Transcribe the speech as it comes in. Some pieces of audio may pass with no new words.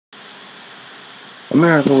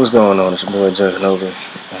America, what's going on? It's your boy Honovi,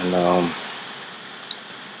 and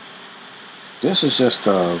this is just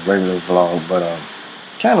a regular vlog, but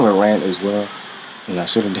kind of a rant as well. And I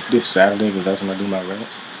should have did this Saturday because that's when I do my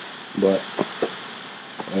rants. But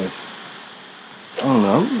I don't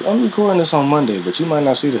know. I'm recording this on Monday, but you might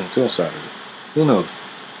not see this until Saturday. Who knows?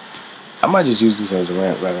 I might just use this as a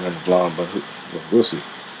rant rather than a vlog, but we'll see.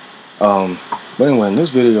 But anyway, in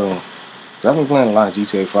this video, I've been playing a lot of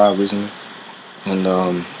GTA 5 recently. And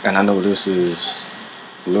I know this is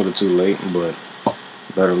a little too late, but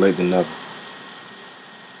better late than never.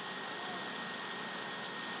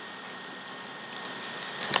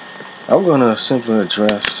 I'm gonna simply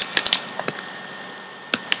address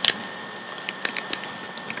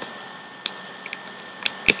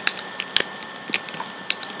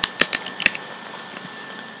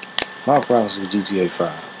my problems with GTA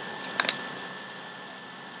 5.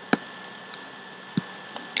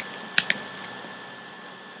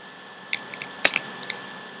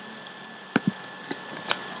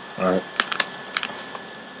 Alright.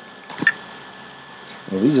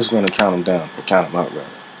 Well, we're just gonna count them down, or count them out rather.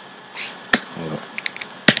 Hold up.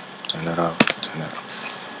 Turn that off. Turn that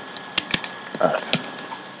off. Alright.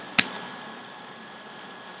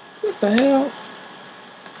 What the hell?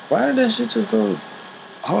 Why did that shit just go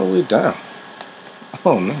all the way down?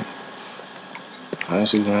 Oh man. I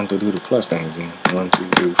actually gonna have to do the plus thing again. 1, 2,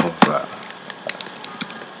 3, 4, 5.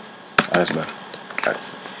 That's better. Alright.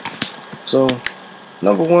 So,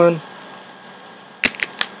 number one,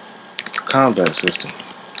 combat system.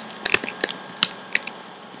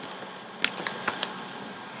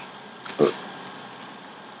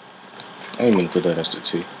 I didn't mean to put that extra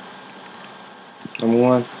T. Number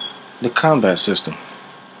one, the combat system.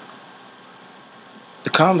 The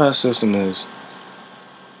combat system is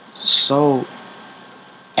so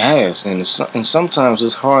ass, and sometimes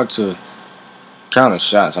it's hard to counter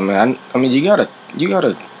shots. I mean, you gotta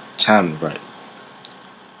time it right.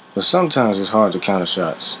 But sometimes it's hard to counter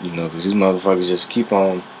shots, you know, because these motherfuckers just keep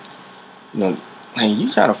on, you know, hey,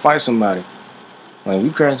 you try to fight somebody. Like, if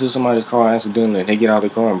you crash into somebody's car accidentally and they get out of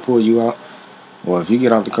the car and pull you out, or if you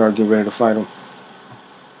get out the car and get ready to fight them,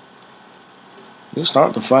 you'll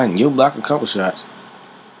start the fight and you'll block a couple shots.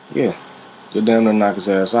 Yeah, you'll damn near knock his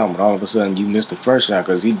ass out, but all of a sudden you miss the first shot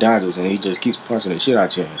because he dodges and he just keeps punching the shit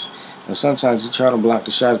out your ass. And sometimes you try to block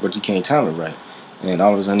the shots, but you can't time it right. And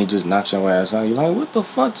all of a sudden he just knocks your ass out. You're like, what the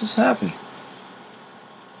fuck just happened?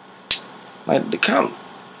 Like, the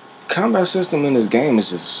combat system in this game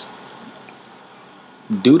is just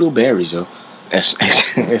doodle berries, yo. As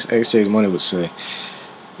xXJayMaverickXx would say.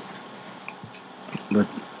 But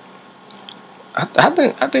I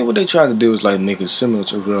think what they try to do is like make it similar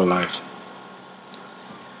to real life.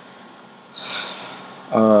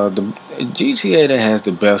 The GTA that has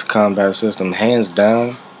the best combat system, hands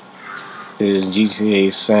down, is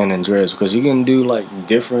GTA San Andreas, because you can do like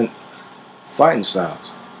different fighting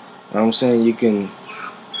styles. You know what I'm saying? You can,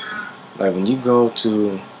 like, when you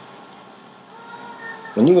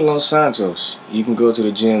in Los Santos, you can go to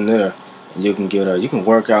the gym there and you can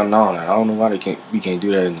work out and all that. I don't know why we can't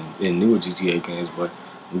do that in newer GTA games, but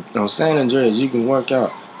on San Andreas you can work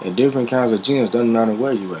out at different kinds of gyms, doesn't matter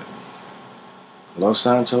where you at. Los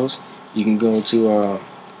Santos, you can go to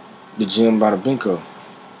the gym by the Bingo.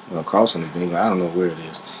 Well, across from the Bingo, I don't know where it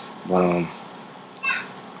is. But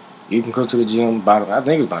you can go to the gym I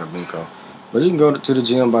think it's by the Bingo. But you can go to the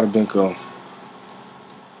gym by the Bingo,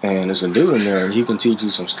 and there's a dude in there, and he can teach you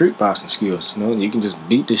some street boxing skills. You know, you can just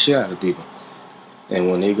beat the shit out of people. And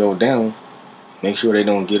when they go down, make sure they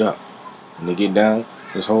don't get up. When they get down,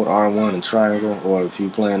 just hold R1 and triangle, or if you're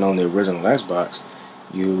playing on the original Xbox,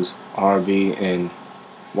 use RB and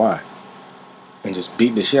Y. And just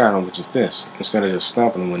beat the shit out of them with your fists, instead of just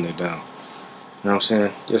stomping them when they're down. You know what I'm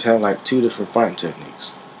saying? Just have like 2 different fighting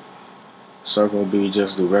techniques. Circle would be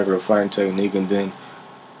just the regular fighting technique, and then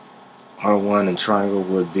R1 and triangle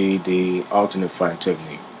would be the alternate fighting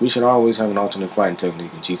technique. We should always have an alternate fighting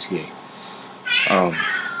technique in GTA.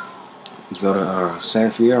 You go to San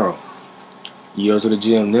Fierro. You go to the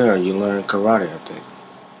gym there, you learn karate, I think.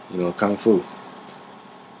 You know, kung fu.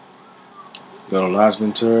 Go to Las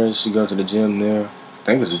Venturas, you go to the gym there. I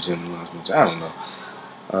think it's a gym in Las Venturas, I don't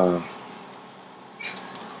know.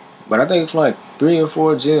 But I think it's like 3 or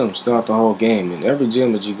 4 gyms throughout the whole game, and every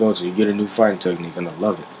gym that you go to, you get a new fighting technique, and I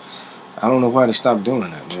love it. I don't know why they stopped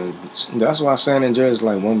doing that, man. That's why San Andreas is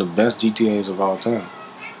like one of the best GTAs of all time.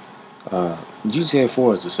 GTA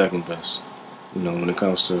 4 is the second best, you know, when it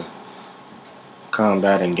comes to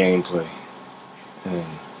combat and gameplay. And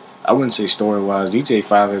I wouldn't say story-wise. GTA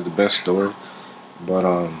 5 has the best story, but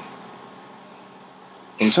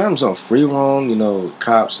in terms of free roam, you know,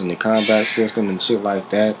 cops and the combat system and shit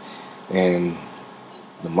like that, and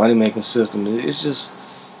the money making system, it's just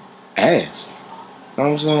ass. You know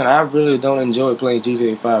what I'm saying? I really don't enjoy playing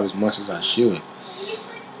GTA 5 as much as I should.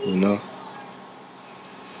 You know?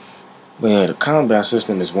 But yeah, the combat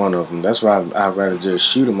system is one of them. That's why I'd rather just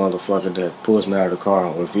shoot a motherfucker that pulls me out of the car.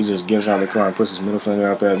 Or if he just gets out of the car and puts his middle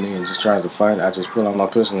finger up at me and just tries to fight, I just pull out my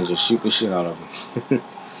pistol and just shoot the shit out of him.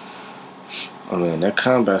 I mean, that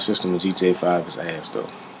combat system in GTA 5 is ass, though.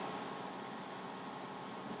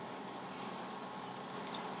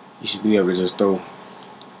 You should be able to just throw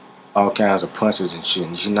all kinds of punches and shit.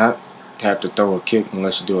 You should not have to throw a kick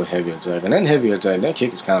unless you do a heavy attack. And that heavy attack, that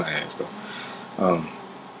kick is kind of ass, though.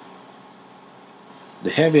 The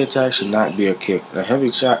heavy attack should not be a kick. A heavy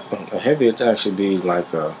attack should be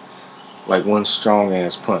like one strong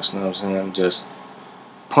ass punch. You know what I'm saying? Just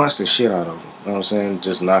punch the shit out of him. You know what I'm saying?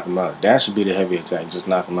 Just knock him out. That should be the heavy attack. Just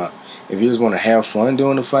knock him out. If you just want to have fun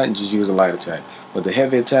doing the fight, just use a light attack. But the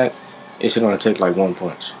heavy attack, it should only take like one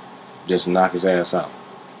punch. Just knock his ass out.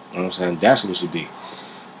 You know what I'm saying? That's what it should be.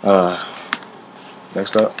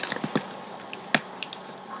 Next up.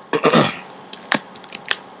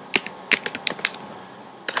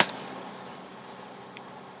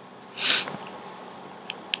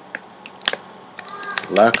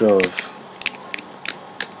 Lack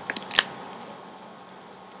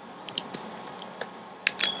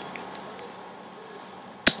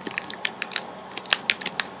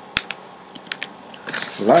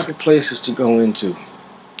of places to go into.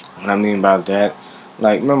 What I mean by that,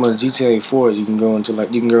 like, remember GTA 4, you can go into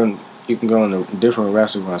like you can go into different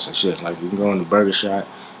restaurants and shit. Like, you can go in the Burger Shot,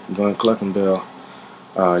 you can go in Cluck and Bell,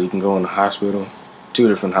 you can go in the hospital, 2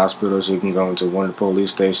 different hospitals. You can go into one of the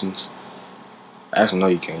police stations. Actually, no,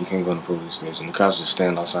 you can't. You can't go in the police station. The cops just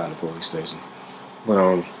stand outside the police station.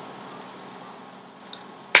 But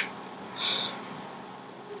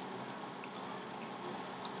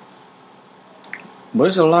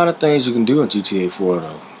there's a lot of things you can do in GTA 4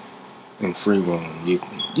 though. In free roam, you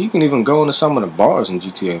can even go into some of the bars in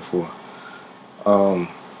GTA 4.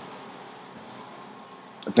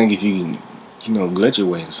 I think if you glitch your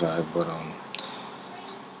way inside, but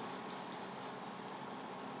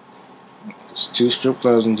there's 2 strip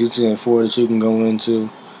clubs in GTA 4 that you can go into.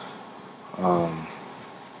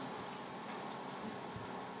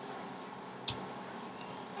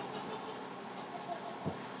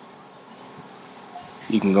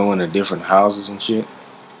 You can go into different houses and shit.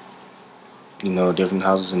 You know, different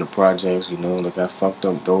houses in the projects. You know, they got fucked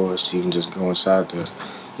up doors. So you can just go inside there.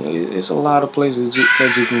 It's a lot of places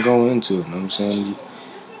that you can go into. You know what I'm saying?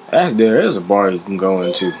 Actually, there is a bar you can go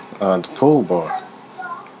into. The pool bar.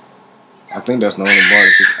 I think that's the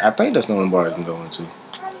only bar you can go into.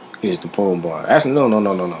 Is the pool bar. Actually, no.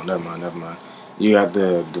 Never mind. You got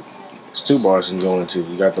there's 2 bars you can go into.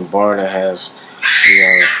 You got the bar that has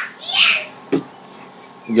the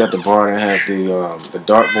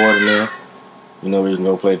dartboard in there. You know, where you can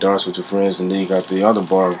go play darts with your friends, and then you got the other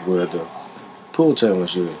bar where the pool table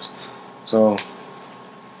is. So,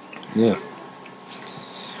 yeah.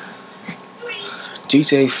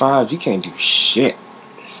 GTA 5, you can't do shit.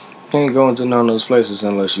 You can't go into none of those places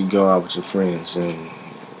unless you go out with your friends, and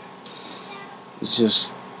it's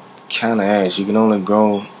just kind of ass. You can only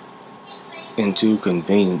go into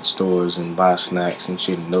convenience stores and buy snacks and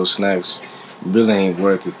shit, and those snacks really ain't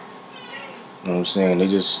worth it. You know what I'm saying? They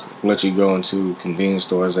just let you go into convenience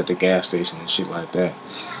stores at the gas station and shit like that.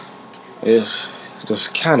 It's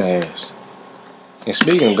just kind of ass. And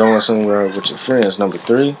speaking of going somewhere with your friends, number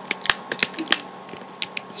 3,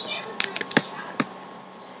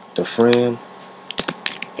 the friend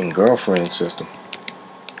and girlfriend system.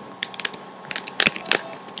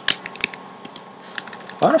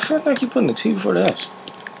 Why the fuck I keep putting the T before the S?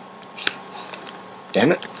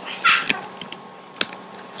 Damn it.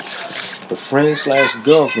 The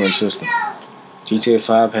friend/girlfriend system. GTA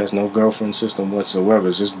 5 has no girlfriend system whatsoever.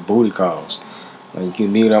 It's just booty calls. Like, you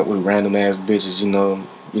can meet up with random ass bitches, you know,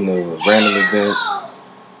 random events,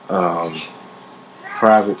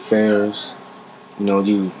 private fairs. You know,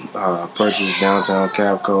 you purchase downtown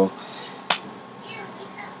Capco.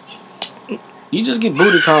 You just get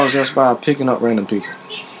booty calls just by picking up random people.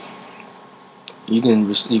 You can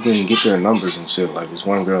get their numbers and shit. Like, this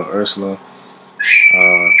one girl, Ursula,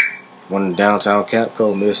 one in downtown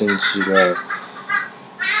Capco missing.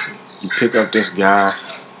 You pick up this guy,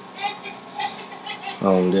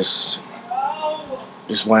 this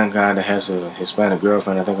one guy that has a Hispanic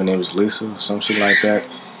girlfriend. I think her name is Lisa or some shit like that.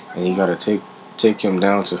 And you gotta take him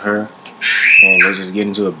down to her, and they just get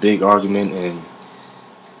into a big argument. And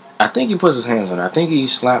I think he puts his hands on her. I think he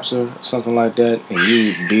slaps her, something like that, and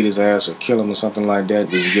you beat his ass or kill him or something like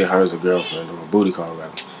that. Then you get her as a girlfriend or a booty call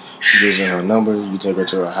rather. She gives you her number. You take her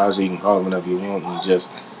to her house. You can call her whenever you want, and just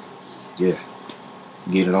get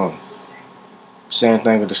it on. Same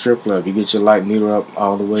thing at the strip club. You get your light meter up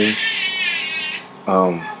all the way.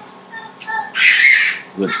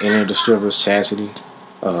 With any of the strippers, Chastity,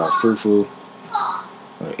 Fufu,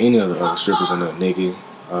 or any of the other strippers in there, Nikki,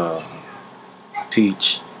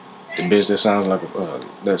 Peach, the bitch that sounds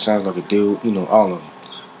like a dude, you know, all of them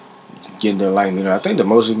getting their light meter. I think the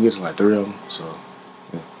most you can get is like 3 of them. So,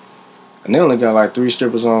 yeah. And they only got like 3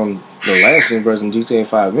 strippers on the last gen version GTA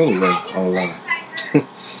 5 anyway online.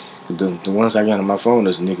 The ones I got on my phone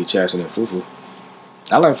is Nikki, Chastity, and Fufu.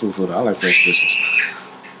 I like Fufu though. I like French bitches.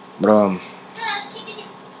 But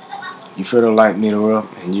you fill the light meter up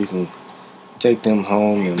and you can take them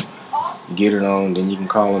home and get it on. Then you can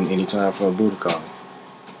call them anytime for a booty call.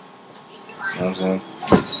 You know what I'm saying?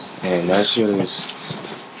 And that shit is...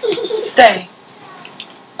 Stay.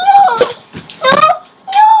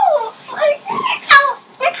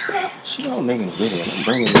 She don't make a video. I'm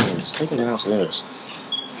bringing it in. Just take it downstairs.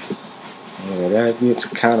 Yeah, that gets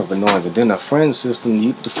kind of annoying. But then the friend system,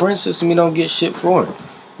 you don't get shit for it.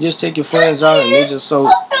 You just take your friends out and they just so...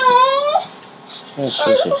 You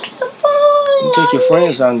take your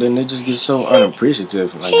friends out and then they just get so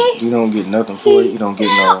unappreciative. Like, you don't get nothing for it. You don't get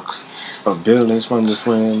no abilities from your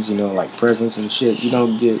friends, you know, like presents and shit. You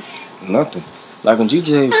don't get nothing. Like in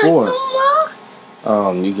GTA 4,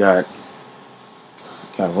 you got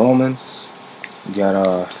Roman, you got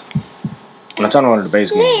I'm talking about the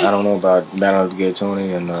base game. I don't know about Battle of the Gay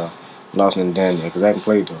Tony and Lost in Dandy because I haven't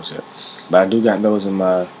played those yet. But I do got those in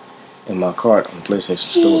my cart on the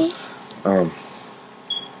PlayStation Store.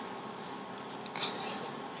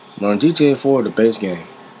 On GTA 4, the base game,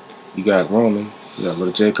 you got Roman, you got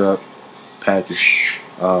Little Jacob, Packy,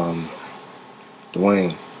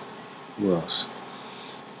 Dwayne. Who else?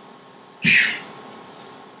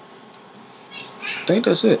 I think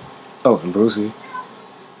that's it. Oh, and Brucey.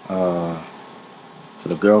 For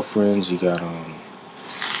the girlfriends, you got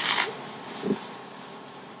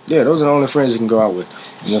yeah, those are the only friends you can go out with.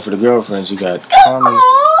 And then for the girlfriends, you got Carmen.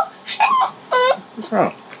 What's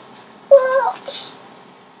wrong?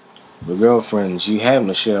 The girlfriends, you have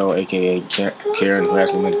Michelle, aka Karen, who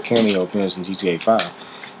actually made a cameo appearance in GTA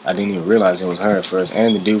 5. I didn't even realize it was her at first.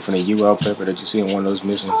 And the dude from the UL Pepper that you see in one of those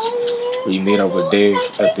missions, where you meet up with Dave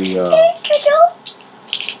at the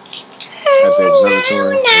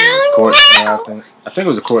observatory, court center, I think it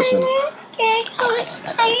was a court center.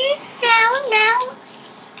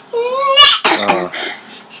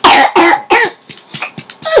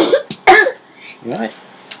 You right?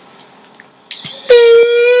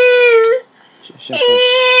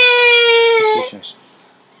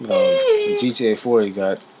 GTA 4, you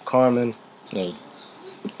got Carmen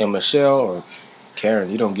and Michelle or Karen.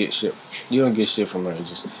 You don't get shit. You don't get shit from her. You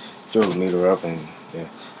just fill the meter up and yeah.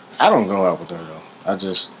 I don't go out with her though. I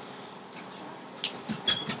just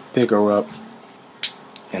pick her up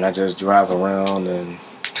and I just drive around and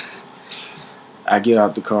I get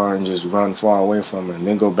out the car and just run far away from her and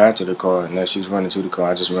then go back to the car, and as she's running to the car,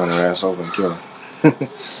 I just run her ass over and kill her.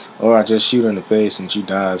 Or I just shoot her in the face and she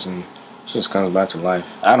dies and she just comes back to life.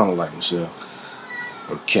 I don't like Michelle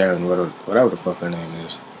or Karen, whatever the fuck her name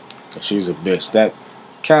is, because she's a bitch. That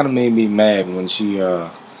kind of made me mad when she,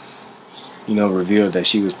 revealed that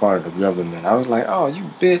she was part of the government. I was like, oh, you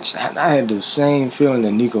bitch. I had the same feeling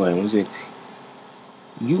that Nico had when he said,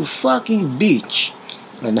 you fucking bitch.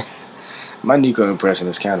 And my Nico impression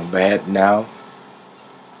is kind of bad now.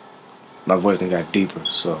 My voice done got deeper,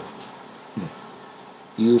 so.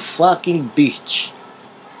 You fucking bitch.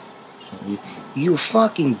 You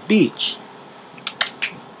fucking bitch.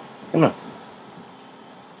 Come on.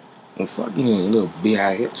 I'm fucking you, little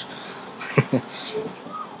bitch.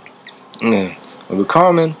 Yeah. With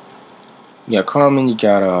Carmen, you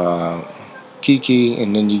got Kiki,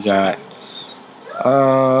 and then you got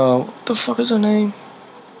what the fuck is her name?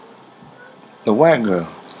 The white girl.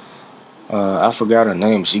 I forgot her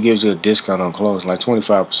name. She gives you a discount on clothes, like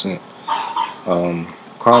 25%.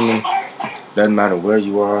 Carmen, doesn't matter where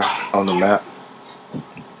you are on the map,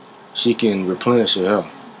 she can replenish your health.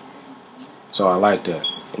 So I like that.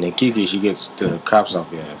 And then Kiki, she gets the cops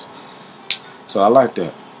off your ass. So I like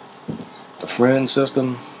that. The friend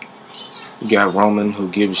system, you got Roman, who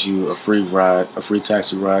gives you a free ride, a free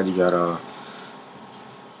taxi ride. You got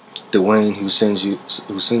Dwayne, who sends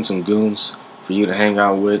some goons for you to hang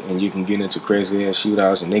out with, and you can get into crazy ass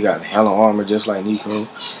shootouts, and they got hella armor just like Nico.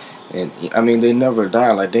 And I mean, they never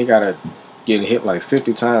die. Like, they gotta get hit like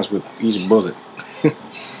 50 times with each bullet.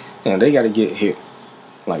 And they gotta get hit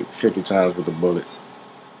like 50 times with a bullet.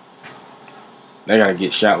 They gotta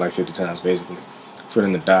get shot like 50 times basically for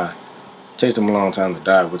them to die. It takes them a long time to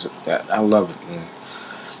die, which I love it, man.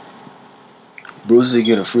 Brucey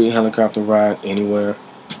get a free helicopter ride anywhere.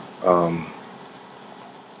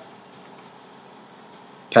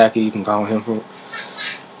 Packy, you can call him for.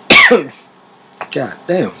 God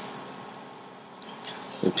damn.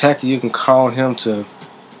 With Packy, you can call him to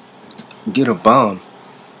get a bomb.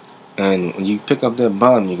 And when you pick up that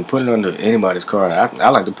bomb, you can put it under anybody's car. I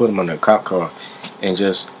like to put them under a cop car and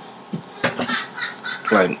just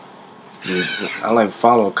like I like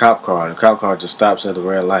follow a cop car. The cop car just stops at the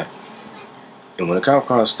red light. And when the cop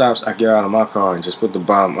car stops, I get out of my car and just put the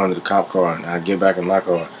bomb under the cop car, and I get back in my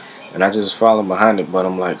car. And I just follow behind it, but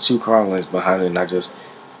I'm like 2 car lengths behind it, and I just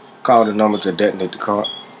call the number to detonate the car.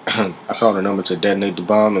 I call the number to detonate the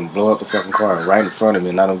bomb and blow up the fucking car right in front of me,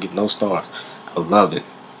 and I don't get no stars. I love it.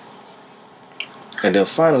 And then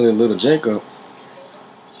finally, little Jacob,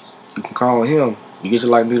 you can call him. You get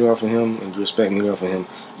your light meter off of him and your respect meter off of him.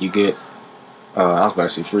 You get, I was about to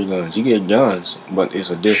say free guns. You get guns, but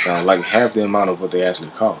it's a discount, like half the amount of what they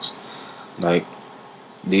actually cost. Like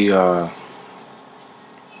the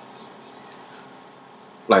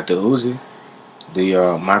Uzi,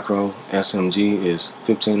 the micro SMG is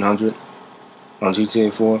 $1,500 on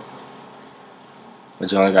GTA 4,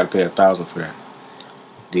 but you only got to pay $1,000 for that.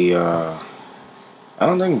 The I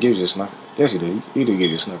don't think it gives you a sniper. Yes, he do. He do give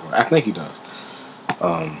you a sniper. I think he does.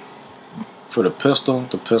 For the pistol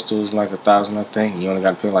is like $1,000, I think. You only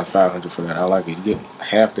got to pay like $500 for that. I like it. You get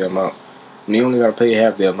half the amount. And you only got to pay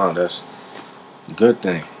half the amount. That's a good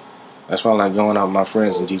thing. That's why I like going out with my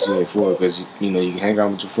friends in GTA 4, because you know you can hang out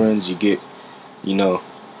with your friends. You get, you know,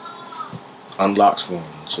 unlocks for them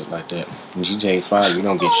and shit like that. In GTA 5, you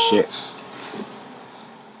don't get shit.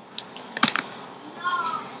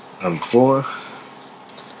 Number 4.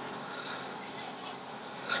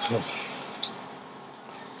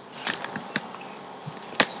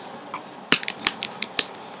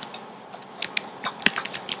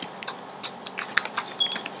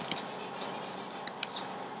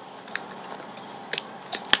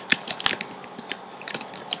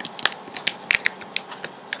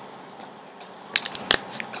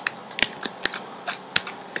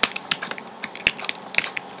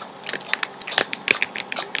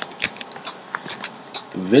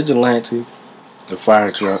 The vigilante, the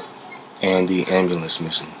fire truck, and the ambulance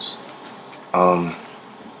missions. The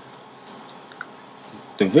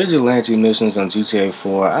vigilante missions on GTA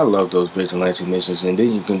 4, I love those vigilante missions, and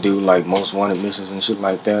then you can do like most wanted missions and shit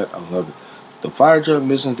like that. I love it. The fire truck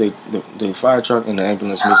missions, the fire truck and the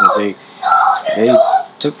ambulance missions, they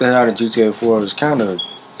took that out of GTA 4. It was kind of,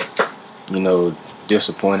 you know,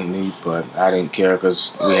 disappointing me, but I didn't care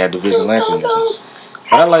because we had the vigilante missions.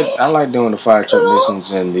 But I like doing the fire truck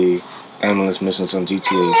missions and the ambulance missions on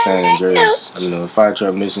GTA San Andreas. You know, the fire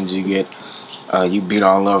truck missions, you get, you beat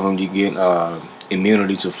all of them. You get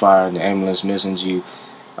immunity to fire. In the ambulance missions, you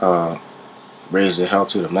raise the health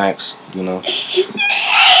to the max. You know. Shush.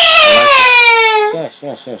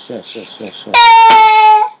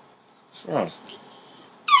 Oh.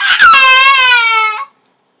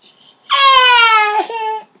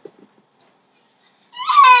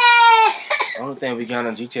 The only thing we got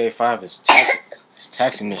on GTA 5 is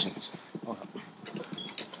taxi missions. Hold on.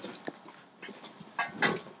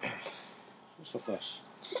 What's so fast?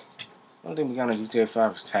 The only thing we got on GTA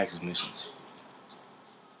 5 is taxi missions.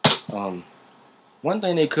 One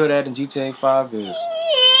thing they could add in GTA 5 is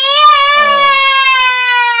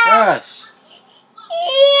gosh.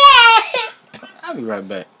 I'll be right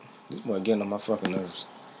back. This boy getting on my fucking nerves.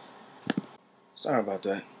 Sorry about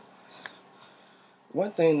that.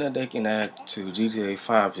 One thing that they can add to GTA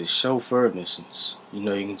 5 is chauffeur missions. You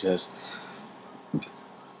know, you can just,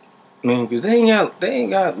 because they ain't got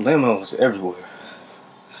limos everywhere.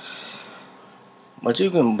 But you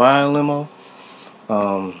can buy a limo.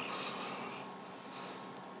 I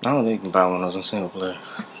don't think you can buy one of those in single player.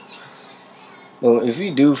 Well, if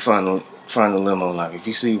you do find a limo, like if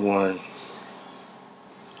you see one,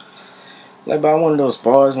 like by one of those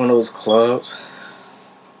bars, one of those clubs,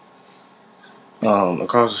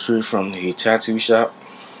 across the street from the tattoo shop,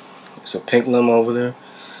 it's a pink limo over there.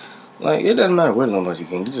 Like, it doesn't matter what limo you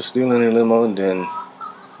can. You just steal any limo and then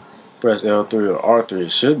press L3 or R3.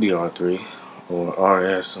 It should be R3 or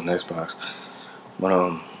RS on Xbox.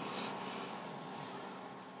 But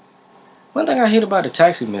one thing I hate about the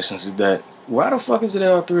taxi missions is that why the fuck is it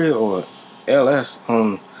L3 or LS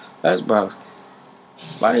on Xbox?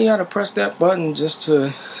 Why do you gotta press that button just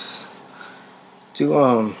to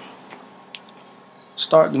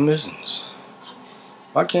start the missions?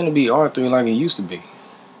 Why can't it be R3 like it used to be?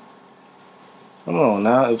 Come on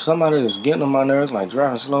now, if somebody is getting on my nerves, like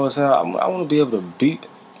driving slow as hell, I want to be able to beep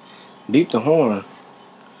the horn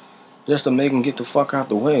just to make them get the fuck out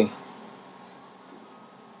the way.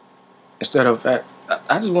 Instead of I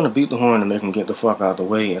just want to beep the horn to make them get the fuck out the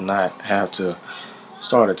way and not have to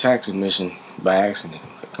start a taxi mission by accident.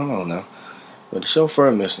 Like, come on now. But the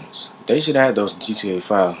chauffeur missions, they should have had those GTA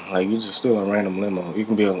 5. Like, you just steal a random limo. You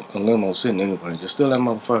can be a limo sitting anywhere. Just steal that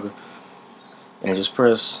motherfucker and just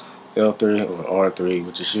press L3 or R3,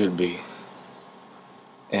 which it should be,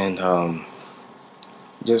 and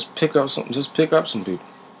just pick up some people. You know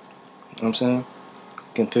what I'm saying?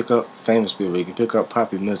 You can pick up famous people. You can pick up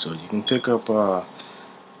Poppy Mitchell. You can pick up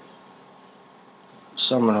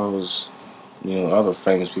some of those, other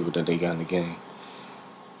famous people that they got in the game.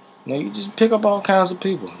 You just pick up all kinds of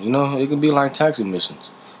people. It can be like taxi missions.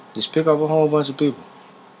 Just pick up a whole bunch of people,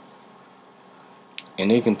 and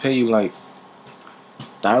they can pay you like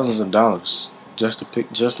thousands of dollars just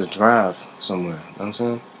to drive somewhere. You know what I'm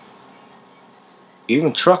saying?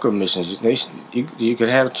 Even trucker missions. You could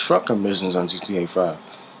have trucker missions on GTA 5.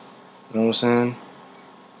 You know what I'm saying?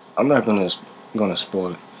 I'm not gonna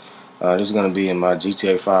spoil it. This is gonna be in my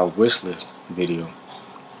GTA 5 wishlist video.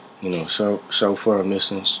 Chauffeur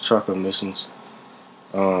missions, trucker missions.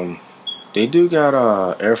 They do got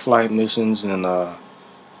air flight missions and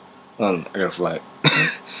air flight,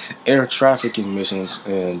 air trafficking missions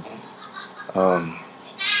and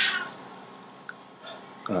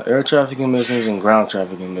air trafficking missions and ground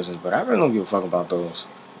trafficking missions. But I really don't give a fuck about those.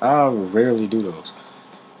 I rarely do those.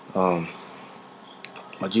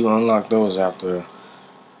 But you unlock those after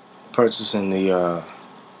purchasing the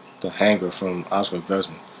hangar from Oscar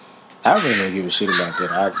Guzman. I really don't give a shit about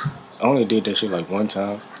that. I only did that shit like one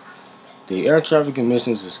time. The air trafficking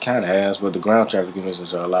missions is kind of ass, but the ground trafficking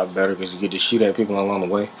missions are a lot better because you get to shoot at people along the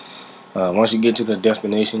way. Once you get to the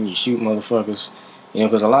destination, you shoot motherfuckers.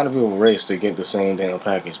 Because a lot of people race to get the same damn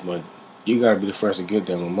package, but you gotta be the first to get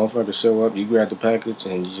there. When motherfuckers show up, you grab the package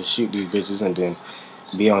and you just shoot these bitches and then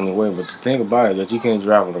be on your way. But the thing about it is that you can't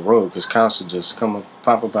drive on the road because cops will just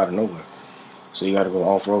pop up out of nowhere. So you gotta go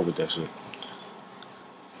off-road with that shit.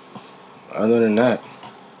 Other than that,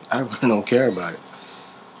 I really don't care about it.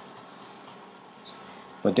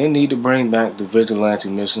 But they need to bring back the vigilante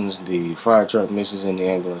missions, the fire truck missions, and the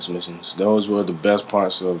ambulance missions. Those were the best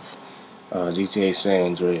parts of GTA San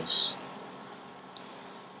Andreas.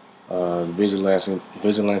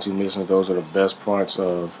 Vigilante missions, those are the best parts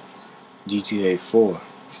of GTA 4.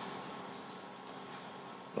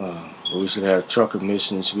 We should have trucker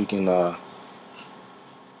missions. We can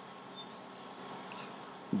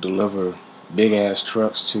deliver big ass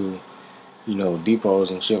trucks to,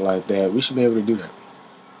 depots and shit like that. We should be able to do that.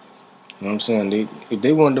 You know what I'm saying? If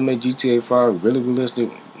they wanted to make GTA 5 really realistic,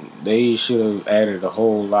 they should have added a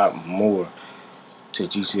whole lot more to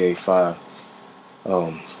GTA 5.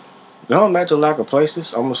 Going back to lack of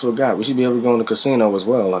places, I almost forgot. We should be able to go in the casino as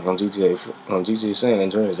well, like on GTA San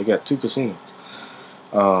Andreas. They got 2 casinos.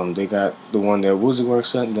 They got the one that Woozy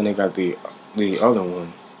works at, and then they got the other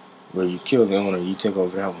one where you kill the owner, you take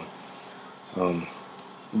over that one.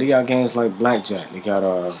 They got games like blackjack. They got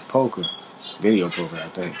poker, video poker, I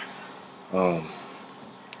think.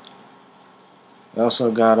 They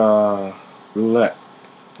also got roulette.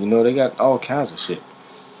 They got all kinds of shit.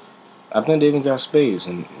 I think they even got spades,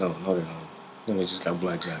 and no, they don't. Then they just got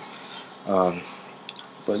blackjack. But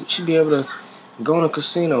you should be able to go in a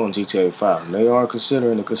casino in GTA 5. They are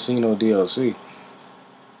considering the casino DLC.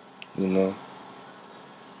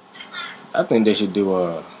 I think they should do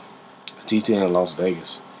a GTA in Las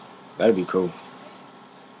Vegas. That'd be cool.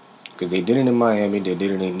 Because they did it in Miami, they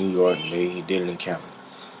did it in New York, and they did it in Cali.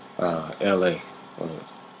 LA.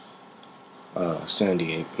 San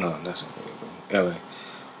Diego. No, not San Diego. LA.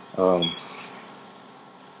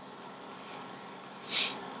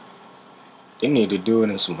 They need to do it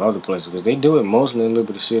in some other places. Because they do it mostly in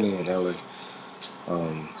Liberty City and LA.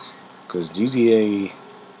 Because GTA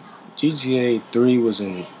 3 was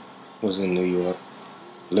in New York.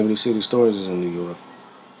 Liberty City Stories is in New York.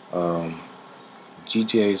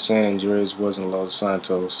 GTA San Andreas was in Los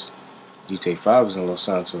Santos. GTA 5 was in Los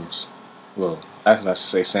Santos. Well, actually I should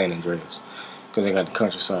say San Andreas, because they got the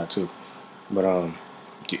countryside too. But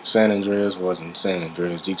San Andreas was in San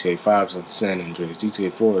Andreas. GTA 5 is in San Andreas.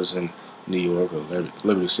 GTA 4 is in New York, or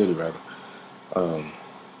Liberty City rather. All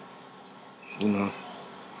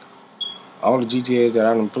the GTAs that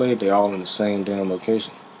I done played, they all in the same damn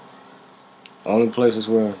location. Only places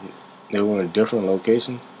where they were in different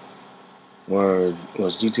locations was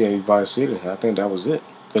GTA Vice City. I think that was it,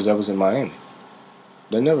 because that was in Miami.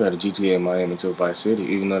 They never had a GTA in Miami until Vice City,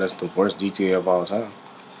 even though that's the worst GTA of all time.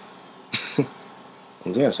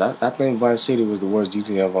 And yes, I think Vice City was the worst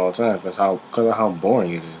GTA of all time because of how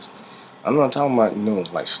boring it is. I'm not talking about, you know,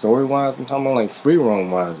 like story-wise. I'm talking about like free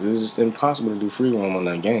roam-wise. It's just impossible to do free roam on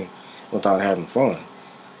that game without having fun.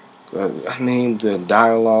 I mean, the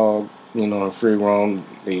dialogue, you know, in free roam,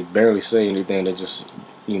 they barely say anything. They just,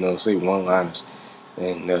 you know, say one-liners.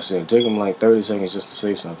 And that's it. It took them like 30 seconds just to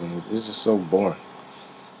say something. It's just so boring.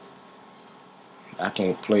 I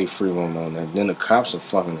can't play free roam on that. Then the cops are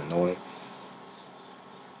fucking annoying.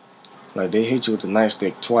 Like, they hit you with the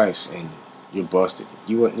nightstick twice and you're busted.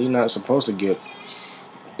 You're not supposed to get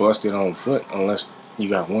busted on foot unless you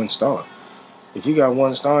got 1 star. If you got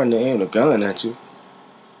 1 star and they aim a gun at you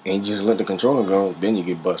and you just let the controller go, then you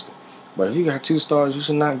get busted. But if you got 2 stars, you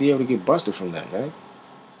should not be able to get busted from that, man.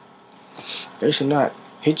 They should not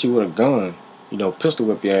hit you with a gun, you know, pistol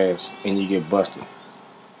whip your ass, and you get busted.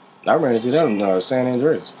 I ran into that in San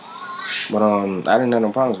Andreas. But I didn't have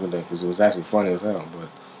no problems with that because it was actually funny as hell. But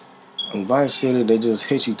in Vice City, they just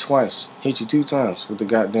hit you twice. Hit you 2 times with the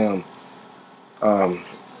goddamn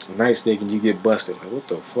nightstick and you get busted. Like, what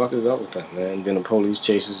the fuck is up with that, man? And then the police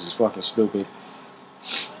chases is fucking stupid.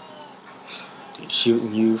 They're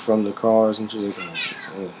shooting you from the cars and shit.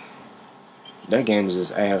 That game is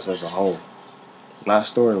just ass as a whole. Not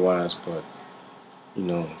story-wise, but, you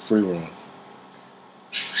know, free roam.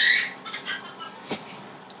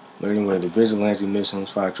 But anyway, the vigilante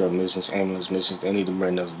missions, fire truck missions, ambulance missions, they need to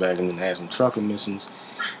bring those back, and then add some trucker missions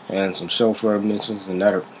and some chauffeur missions, and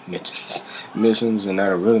that'll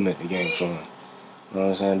really make the game fun. You know what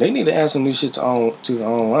I'm saying? They need to add some new shit to the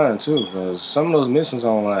online too, because some of those missions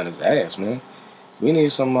online is ass, man. We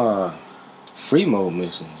need some free mode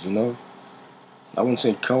missions, you know. I wouldn't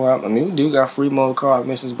say co-op. I mean, we do got free mode co-op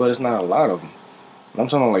missions, but it's not a lot of them. I'm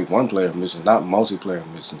talking about like 1-player missions, not multiplayer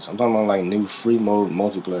missions. I'm talking about like new free mode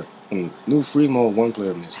multiplayer, new free mode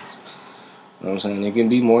 1-player missions. You know what I'm saying? It can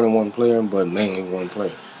be more than 1 player, but mainly 1 player.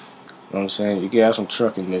 You know what I'm saying? You can have some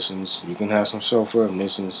trucking missions, you can have some chauffeur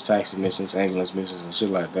missions, taxi missions, ambulance missions, and shit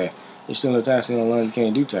like that. You're still a taxi online, you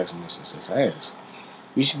can't do taxi missions. It's ass.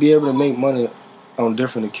 You should be able to make money on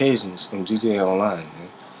different occasions in GTA Online, man.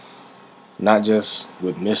 Not just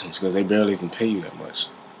with missions, because they barely even pay you that much.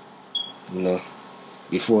 You know?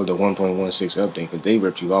 Before the 1.16 update, because they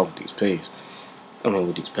ripped you off with these pays. I mean,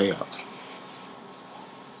 with these payouts.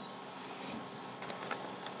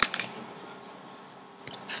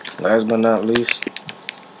 Last but not least,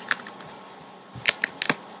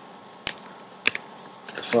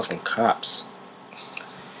 the fucking cops.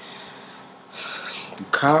 The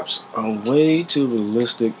cops are way too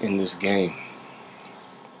realistic in this game.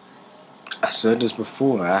 I said this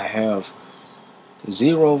before, I have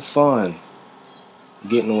zero fun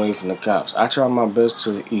getting away from the cops. I try my best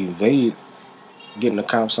to evade getting the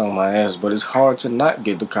cops on my ass, but it's hard to not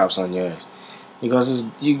get the cops on your ass because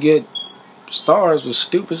you get stars with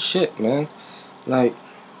stupid shit, man. Like,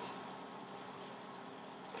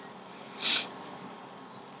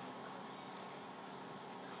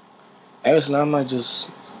 actually, I might just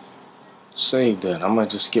save that. I might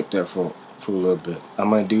just skip that for a little bit. I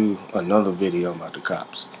might do another video about the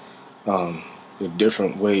cops. The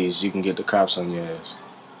different ways you can get the cops on your ass.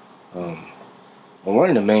 But one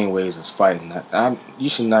of the main ways is fighting. You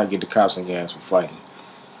should not get the cops on your ass for fighting.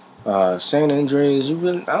 San Andreas, I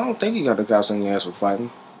don't think you got the cops on your ass for fighting.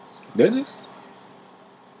 Did you?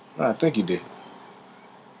 No, I think you did.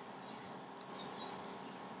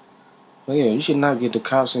 But yeah, you should not get the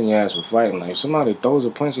cops on your ass for fighting. Like, if somebody throws a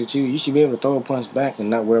punch at you, you should be able to throw a punch back and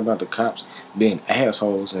not worry about the cops being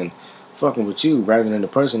assholes and fucking with you rather than the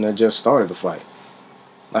person that just started the fight.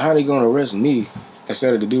 Like, how are they gonna arrest me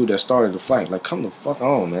instead of the dude that started the fight? Like, come the fuck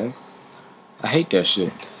on, man. I hate that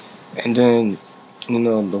shit. And then, you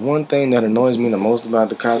know, the one thing that annoys me the most about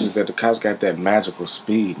the cops is that the cops got that magical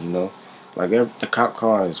speed, you know? Like, the cop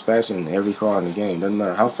car is faster than every car in the game. Doesn't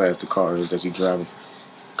matter how fast the car is that you're driving.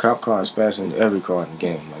 The cop car is faster than every car in the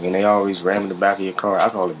game. Like, and they always ram in the back of your car. I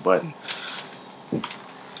call it button.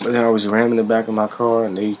 But they always ram in the back of my car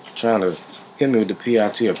and they trying to hit me with the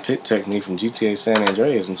PIT or pit technique from GTA San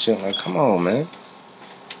Andreas and shit. Like, come on, man.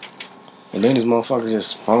 And then these motherfuckers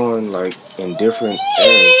just spawn, like, in different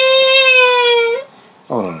areas.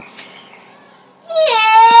 Hold on.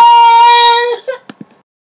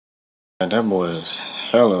 That boy is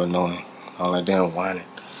hella annoying. All that damn whining.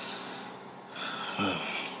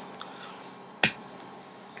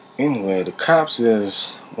 Anyway, the cops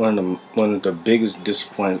is one of the biggest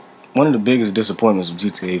disappointments of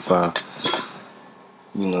GTA 5.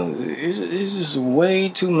 You know, it's just way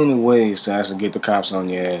too many ways to actually get the cops on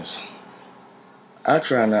your ass. I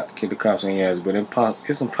try not to get the cops on your ass, but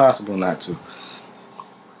it's impossible not to.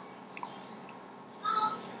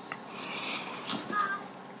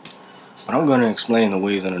 But I'm gonna explain the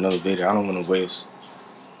ways in another video. I don't want to waste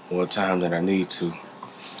more time than I need to.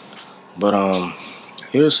 But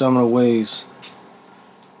here's some of the ways.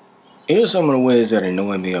 Here's some of the ways that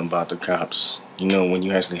annoy me about the cops. You know, when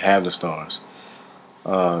you actually have the stars.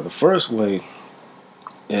 The first way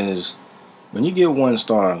is when you get 1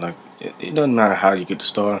 star. Like it doesn't matter how you get the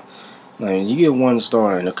star. Like you get 1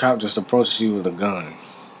 star and the cop just approaches you with a gun,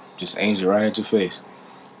 just aims it right at your face,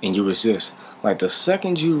 and you resist. Like the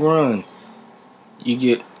second you run, you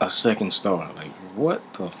get a 2nd star. Like what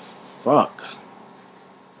the fuck?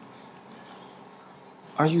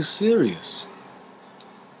 Are you serious?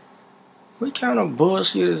 What kind of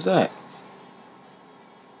bullshit is that?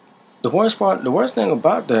 The worst thing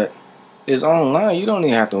about that is online. You don't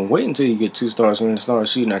even have to wait until you get 2 stars when they start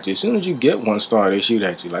shooting at you. As soon as you get 1 star, they shoot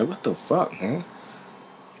at you. Like what the fuck, man?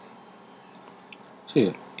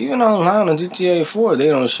 Shit. Even online on GTA 4, they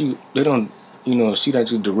don't shoot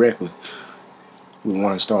at you directly with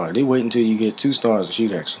 1 star. They wait until you get 2 stars to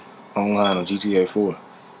shoot at you online on GTA 4.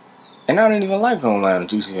 And I don't even like online on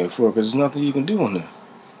GTA 4 because there's nothing you can do on there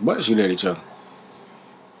but shoot at each other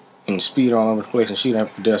and speed all over the place and shoot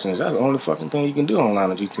at pedestrians. That's the only fucking thing you can do online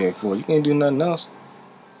on GTA 4. You can't do nothing else.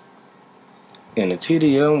 And the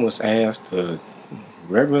TDM was ass. The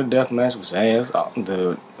regular deathmatch was ass.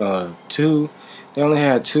 The they only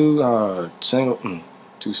had two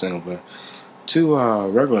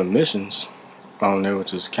regular missions on there,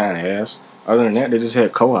 which is kind of ass. Other than that, they just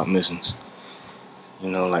had co-op missions. You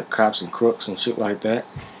know, like cops and crooks and shit like that.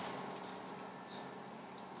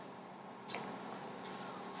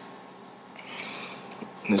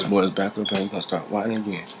 And this boy's back up and he's gonna start whining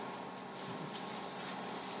again.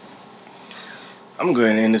 I'm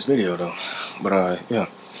going to end this video though. But yeah.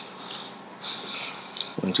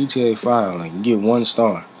 In GTA 5, like you get 1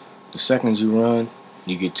 star. The second you run,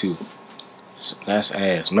 you get 2. That's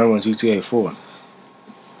ass. Remember in GTA 4,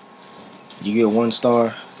 you get 1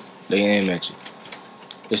 star, they aim at you.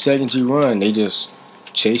 The second you run, they just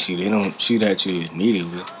chase you. They don't shoot at you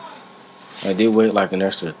immediately. Like they wait like an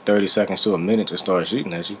extra 30 seconds to a minute to start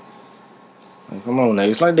shooting at you. Like, come on now.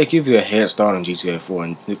 It's like they give you a head start on GTA 4.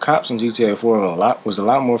 And the cops in GTA 4 was a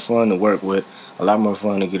lot more fun to work with, a lot more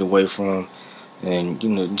fun to get away from, and you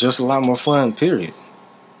know, just a lot more fun, period.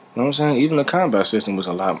 You know what I'm saying? Even the combat system was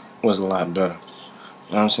a lot better. You know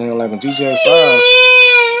what I'm saying? Like in GTA 5.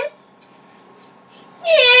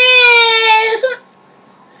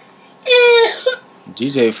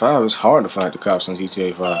 GTA 5 is hard to fight the cops on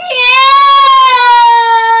GTA 5.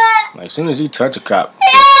 Like as soon as you touch a cop,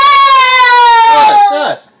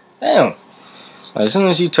 damn. Like as soon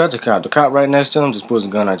as you touch a cop, the cop right next to him just pulls a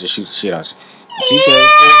gun out, just shoot the shit out you.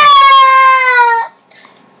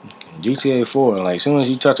 GTA 4, like as soon as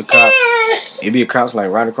you touch a cop, it be a cops like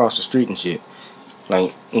right across the street and shit.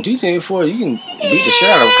 Like in GTA 4, you can beat the shit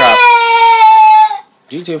out of a cop.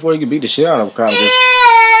 GTA 4, you can beat the shit out of a cop,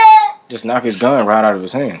 just knock his gun right out of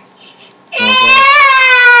his hand. You know what I'm saying?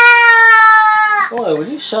 Boy, will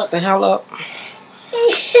you shut the hell up?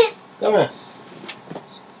 Come here.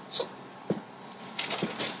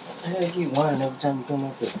 What the hell you keep whining every time you come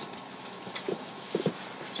up here?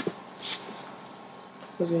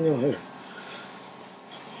 What's in your hair?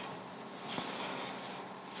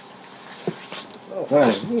 Oh,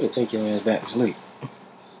 fine. You need to take your ass back to sleep.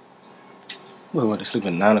 We went to sleep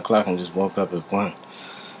at 9 o'clock and just woke up at 1.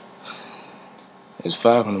 It's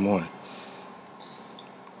 5 in the morning.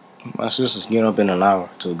 My sister's getting up in an hour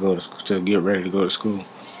to get ready to go to school,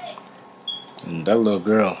 and that little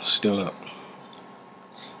girl is still up.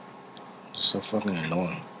 It's so fucking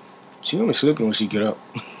annoying. She gonna be sleeping when she get up.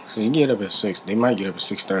 So you get up at 6. They might get up at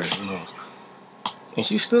 6:30. Who knows? And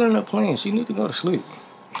she's still in there playing. She need to go to sleep.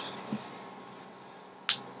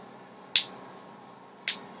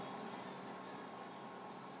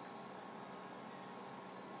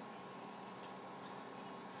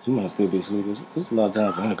 She might still be sleeping. It's a lot of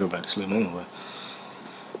time for her to go back to sleep anyway.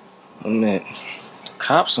 Oh man,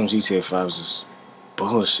 cops on GTA 5 is just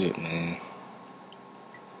bullshit, man.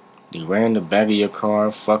 They ran the back of your car,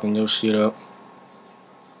 fucking your shit up.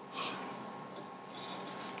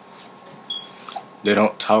 They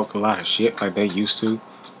don't talk a lot of shit like they used to.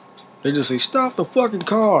 They just say, stop the fucking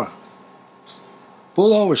car.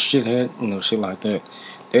 Pull over, shithead. You know, shit like that.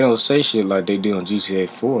 They don't say shit like they do on GTA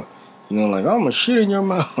 4. You know, like, I'm gonna shit in your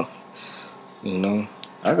mouth. You know,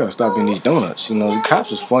 I gotta stop eating these donuts. You know, the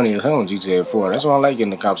cops is funny as hell on GTA 4. That's why I like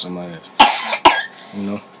getting the cops on my ass. You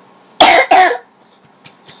know,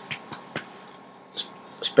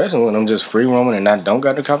 Especially when I'm just free roaming and I don't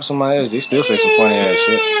got the cops on my ass, they still say some funny ass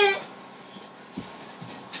shit.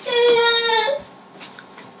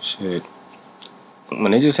 Shit.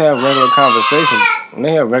 When they just have regular conversations,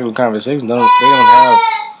 they don't have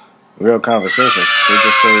real conversations.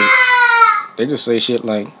 They just say shit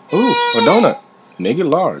like, "Ooh, a donut, make it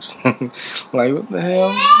large." Like, what the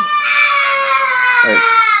hell? Like,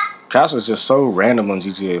 cops was just so random on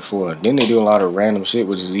GTA 4. Then they do a lot of random shit,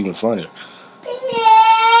 which is even funnier.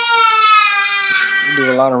 They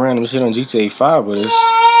do a lot of random shit on GTA 5, but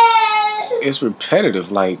it's repetitive.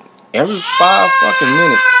 Like, every 5 fucking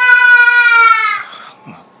minutes. Oh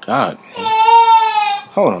my God, man.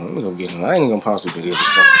 Hold on, let me go get him. I ain't even gonna pause the video this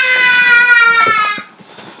time.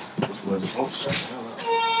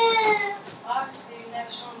 Obviously, you never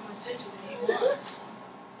shown him attention that he wants.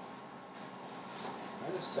 I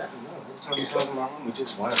just sat him down. Every time he comes in my room, he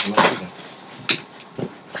just whines for no reason.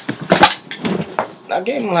 I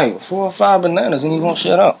gave him like 4 or 5 bananas and he won't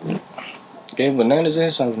shut up. Gave him bananas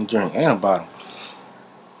and something to drink and a bottle.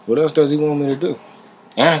 What else does he want me to do?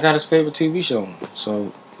 And I got his favorite TV show on,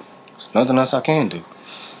 so there's nothing else I can do.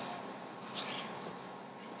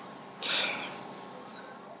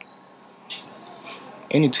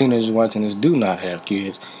 Any teenagers watching this do not have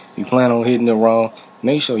kids. If you plan on hitting it wrong,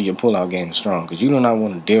 make sure your pull-out game is strong, because you do not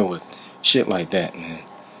want to deal with shit like that, man.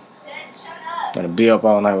 Gotta be up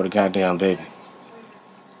all night with a goddamn baby.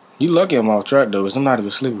 You lucky I'm off track, though, because I'm not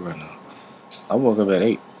even sleepy right now. I woke up at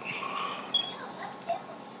 8.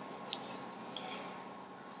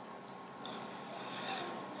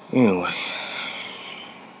 Anyway.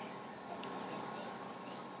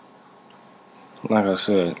 Like I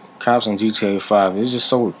said, cops on GTA 5, it's just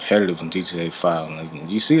so repetitive on GTA 5.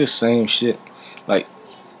 Like, you see the same shit. Like,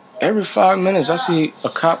 every 5 minutes, I see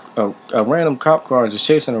a random cop car just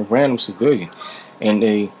chasing a random civilian. And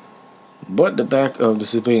they butt the back of the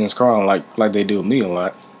civilian's car like they do with me a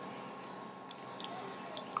lot.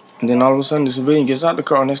 And then all of a sudden, the civilian gets out the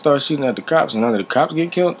car and they start shooting at the cops. And either the cops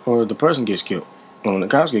get killed or the person gets killed. And when the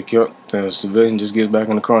cops get killed, the civilian just gets back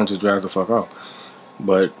in the car and just drives the fuck off.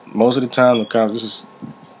 But most of the time, the cops just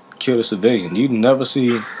kill the civilian. You never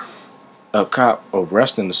see a cop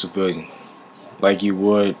arresting the civilian like you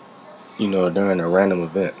would, you know, during a random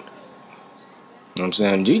event. You know what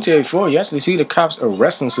I'm saying? GTA 4, you actually see the cops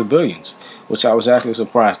arresting civilians, which I was actually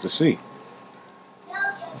surprised to see.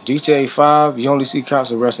 GTA 5, you only see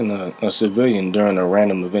cops arresting a civilian during a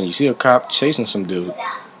random event. You see a cop chasing some dude.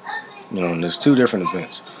 You know, and there's 2 different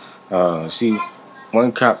events. See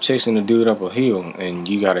one cop chasing the dude up a hill, and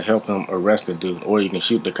you gotta help him arrest the dude, or you can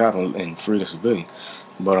shoot the cop and free the civilian.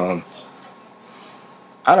 But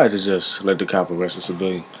I like to just let the cop arrest the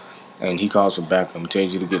civilian, and he calls for backup and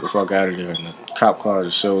tells you to get the fuck out of there, and the cop car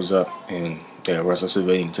just shows up and they arrest the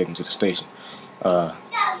civilian and take him to the station.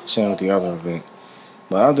 Same with the other event.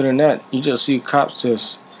 But other than that, you just see cops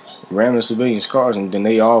just ramming civilians' cars, and then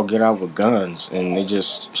they all get out with guns and they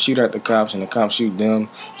just shoot at the cops, and the cops shoot them.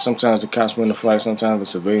 Sometimes the cops win the fight, sometimes the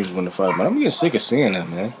civilians win the fight. But I'm getting sick of seeing that,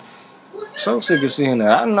 man. So sick of seeing that.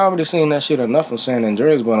 I've already seen that shit enough on San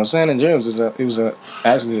Andreas, but on San Andreas it was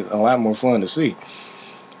actually a lot more fun to see.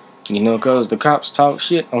 You know, because the cops talk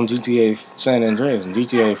shit on GTA San Andreas and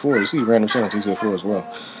GTA 4. You see random shit on GTA 4 as well.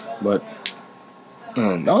 But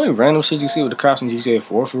the only random shit you see with the cops in GTA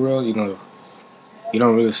 4 for real, you know, you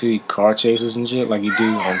don't really see car chases and shit like you do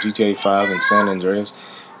on GTA 5 and San Andreas.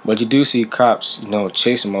 But you do see cops, you know,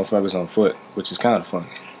 chasing motherfuckers on foot, which is kind of funny.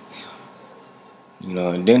 You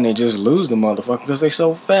know, and then they just lose the motherfucker because they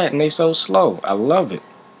so fat and they so slow. I love it.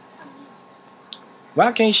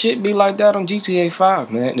 Why can't shit be like that on GTA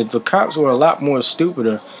 5, man? If the cops were a lot more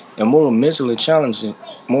stupider and more mentally challenged and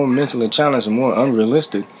more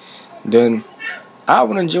unrealistic, then I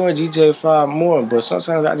would enjoy GTA 5 more. But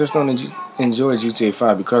sometimes I just don't enjoy GTA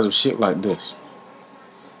 5 because of shit like this.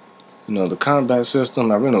 You know, the combat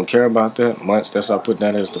system, I really don't care about that much. That's why I put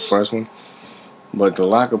that as the first one. But the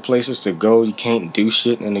lack of places to go, you can't do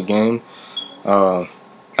shit in the game. I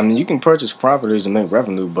mean, you can purchase properties and make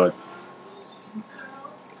revenue, but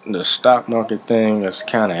the stock market thing is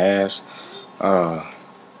kind of ass.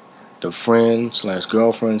 The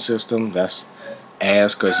friend/girlfriend system, that's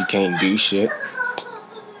ass because you can't do shit.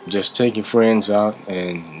 Just take your friends out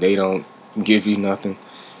and they don't give you nothing.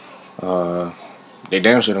 They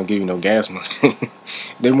damn sure don't give you no gas money. If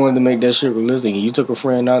they wanted to make that shit realistic and you took a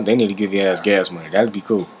friend out, they need to give your ass gas money. That'd be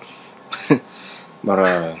cool.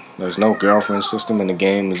 But there's no girlfriend system in the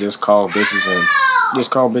game. You just call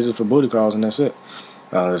bitches for booty calls and that's it.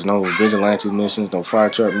 There's no vigilante missions, no fire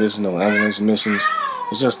truck missions, no ambulance missions.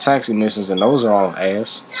 It's just taxi missions, and those are all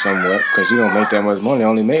ass somewhat because you don't make that much money. You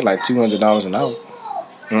only make like $200 an hour.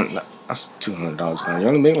 That's $200 now. You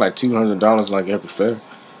only make like $200 like every fair,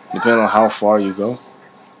 depending on how far you go.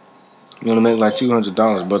 You only make like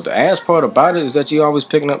 $200. But the ass part about it is that you always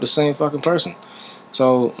picking up the same fucking person.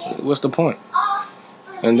 So what's the point?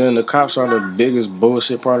 And then the cops are the biggest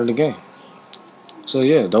bullshit part of the game. So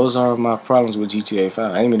yeah, those are my problems with GTA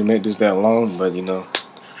 5. I ain't mean to make this that long, but you know,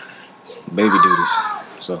 baby duties.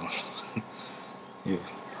 So yeah.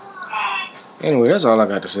 Anyway, that's all I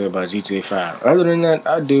got to say about GTA 5. Other than that,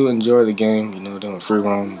 I do enjoy the game, you know, doing free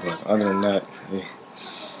roam, but other than that,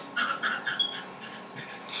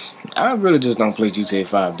 I really just don't play GTA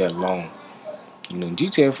 5 that long. You know,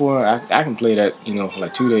 GTA 4, I can play that, you know, for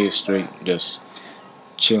like 2 days straight, just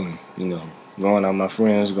chilling, you know, going out with my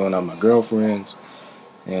friends, going out with my girlfriends,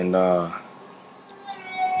 and,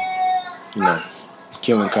 you know,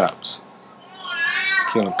 killing cops,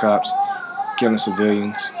 killing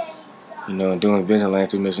civilians, you know, doing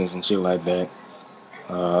vigilante missions and shit like that,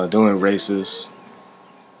 doing races.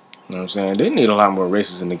 You know what I'm saying? They need a lot more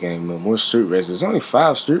races in the game, man. More street races. There's only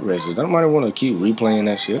 5 street races. Nobody want to keep replaying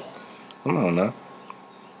that shit. Come on now.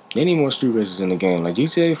 They need more street races in the game. Like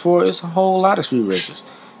GTA 4, it's a whole lot of street races.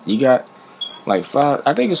 You got like 5,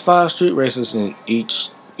 I think it's 5 street races in each,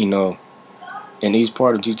 you know, in each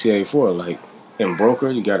part of GTA 4. Like in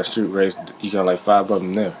Broker, you got a street race. You got like 5 of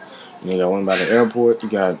them there. And you got one by the airport. You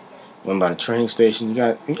got one by the train station. You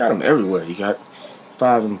got them everywhere. You got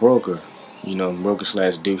 5 in Broker. You know, Broker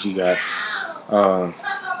 / Deuce. You got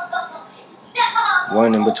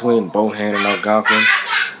one in between Bohan and Algonquin.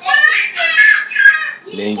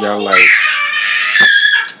 Then you got like,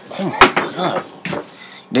 oh my god.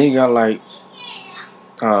 Then you got like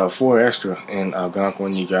 4 extra in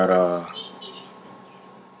Algonquin. You got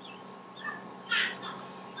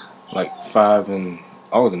like 5 in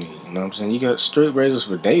Albany. You know what I'm saying? You got street races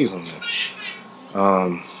for days on there.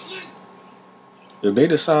 If they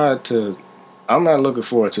decide to, I'm not looking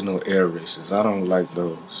forward to no air races. I don't like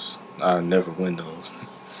those. I never win those.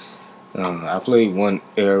 I played one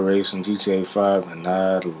air race in GTA 5 and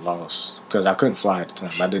I lost because I couldn't fly at the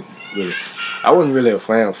time. I wasn't really a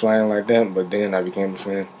fan of flying like that, but then I became a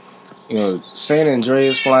fan. You know, San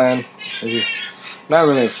Andreas flying, I'm not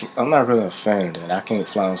really a fan of that. I can't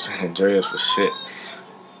fly on San Andreas for shit.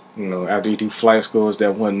 You know, after you do flight school, it's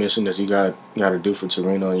that one mission that you gotta do for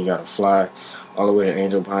Torino, and you gotta fly all the way to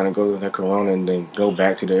Angel Pine and go to that Corona and then go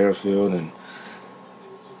back to the airfield, and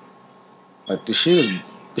like the shit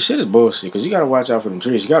is bullshit because you gotta watch out for them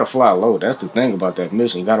trees. You gotta fly low. That's the thing about that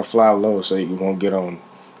mission. You gotta fly low so you won't get on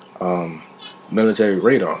military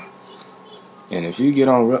radar. And if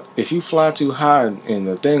you fly too high and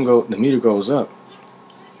the meter goes up,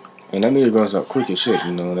 and that meter goes up quick as shit.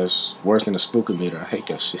 You know, that's worse than a spooker meter. I hate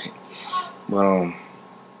that shit. But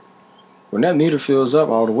when that meter fills up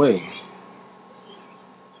all the way,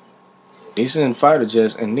 they send fighter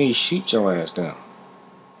jets and they shoot your ass down.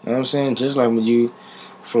 You know what I'm saying? Just like when you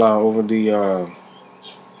fly over the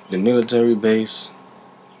military base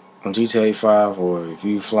on GTA 5, or if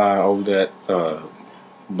you fly over that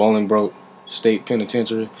Bolingbroke State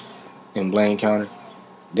Penitentiary in Blaine County,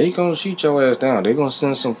 they gonna shoot your ass down. They gonna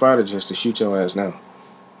send some fighter jets to shoot your ass down. You know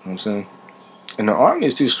what I'm saying? And the army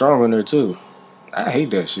is too strong in there too. I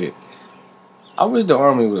hate that shit. I wish the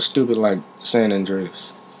army was stupid like San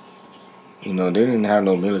Andreas. You know, they didn't have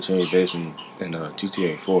no military base in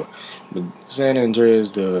GTA 4. But San Andreas,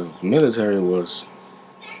 the military was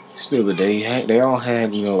stupid. They all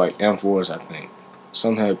had, you know, like M4s, I think.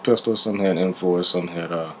 Some had pistols, some had M4s, some had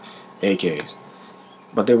AKs.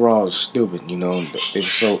 But they were all stupid, you know. They were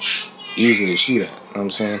so easy to shoot at. You know what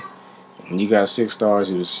I'm saying? When you got 6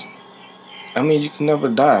 stars, you can never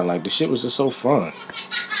die. Like, the shit was just so fun. You know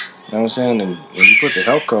what I'm saying? And when you put the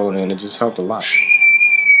health code in, it just helped a lot.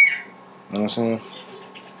 You know what I'm saying?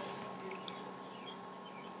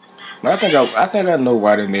 But I think I know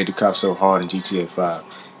why they made the cops so hard in GTA 5.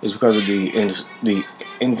 It's because of the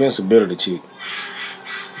invincibility cheat.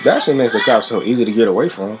 That's what makes the cops so easy to get away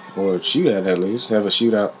from, or shoot at least. Have a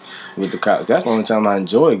shootout with the cops. That's the only time I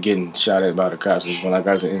enjoy getting shot at by the cops is when I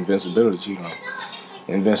got the invincibility cheat on.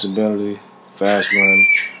 Invincibility, fast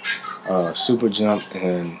run, super jump,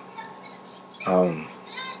 and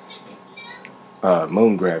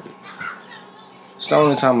moon gravity. It's the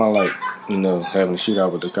only time I like, you know, having a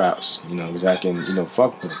shootout with the cops, you know, because I can, you know,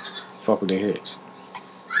 fuck with them, fuck with their heads.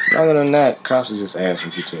 But other than that, cops is just ass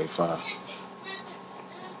in GTA 5.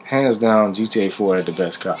 Hands down, GTA 4 had the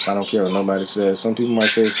best cops. I don't care what nobody says. Some people might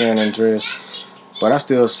say San Andreas, but I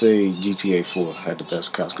still say GTA 4 had the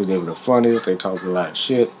best cops because they were the funniest, they talked a lot of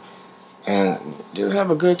shit, and just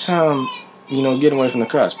have a good time, you know, getting away from the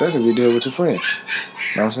cops, especially if you do it with your friends.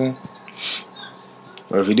 You know what I'm saying?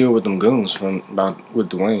 Or if you deal with them goons with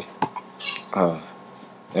Dwayne.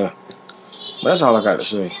 Yeah. But that's all I got to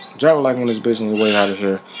say. Drop a like on this bitch on your way out of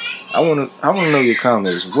here. I wanna know your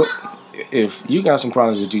comments. What if you got some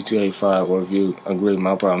problems with GTA 5, or if you agree with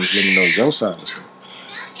my problems? Let me know your side of stuff.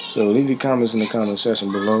 So leave your comments in the comment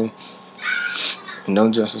section below. And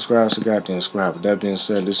don't just subscribe to goddamn subscribe. With that being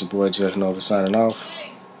said, this is your boy xXJayHonovi signing off.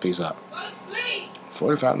 Peace out.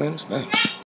 45 minutes? Dang.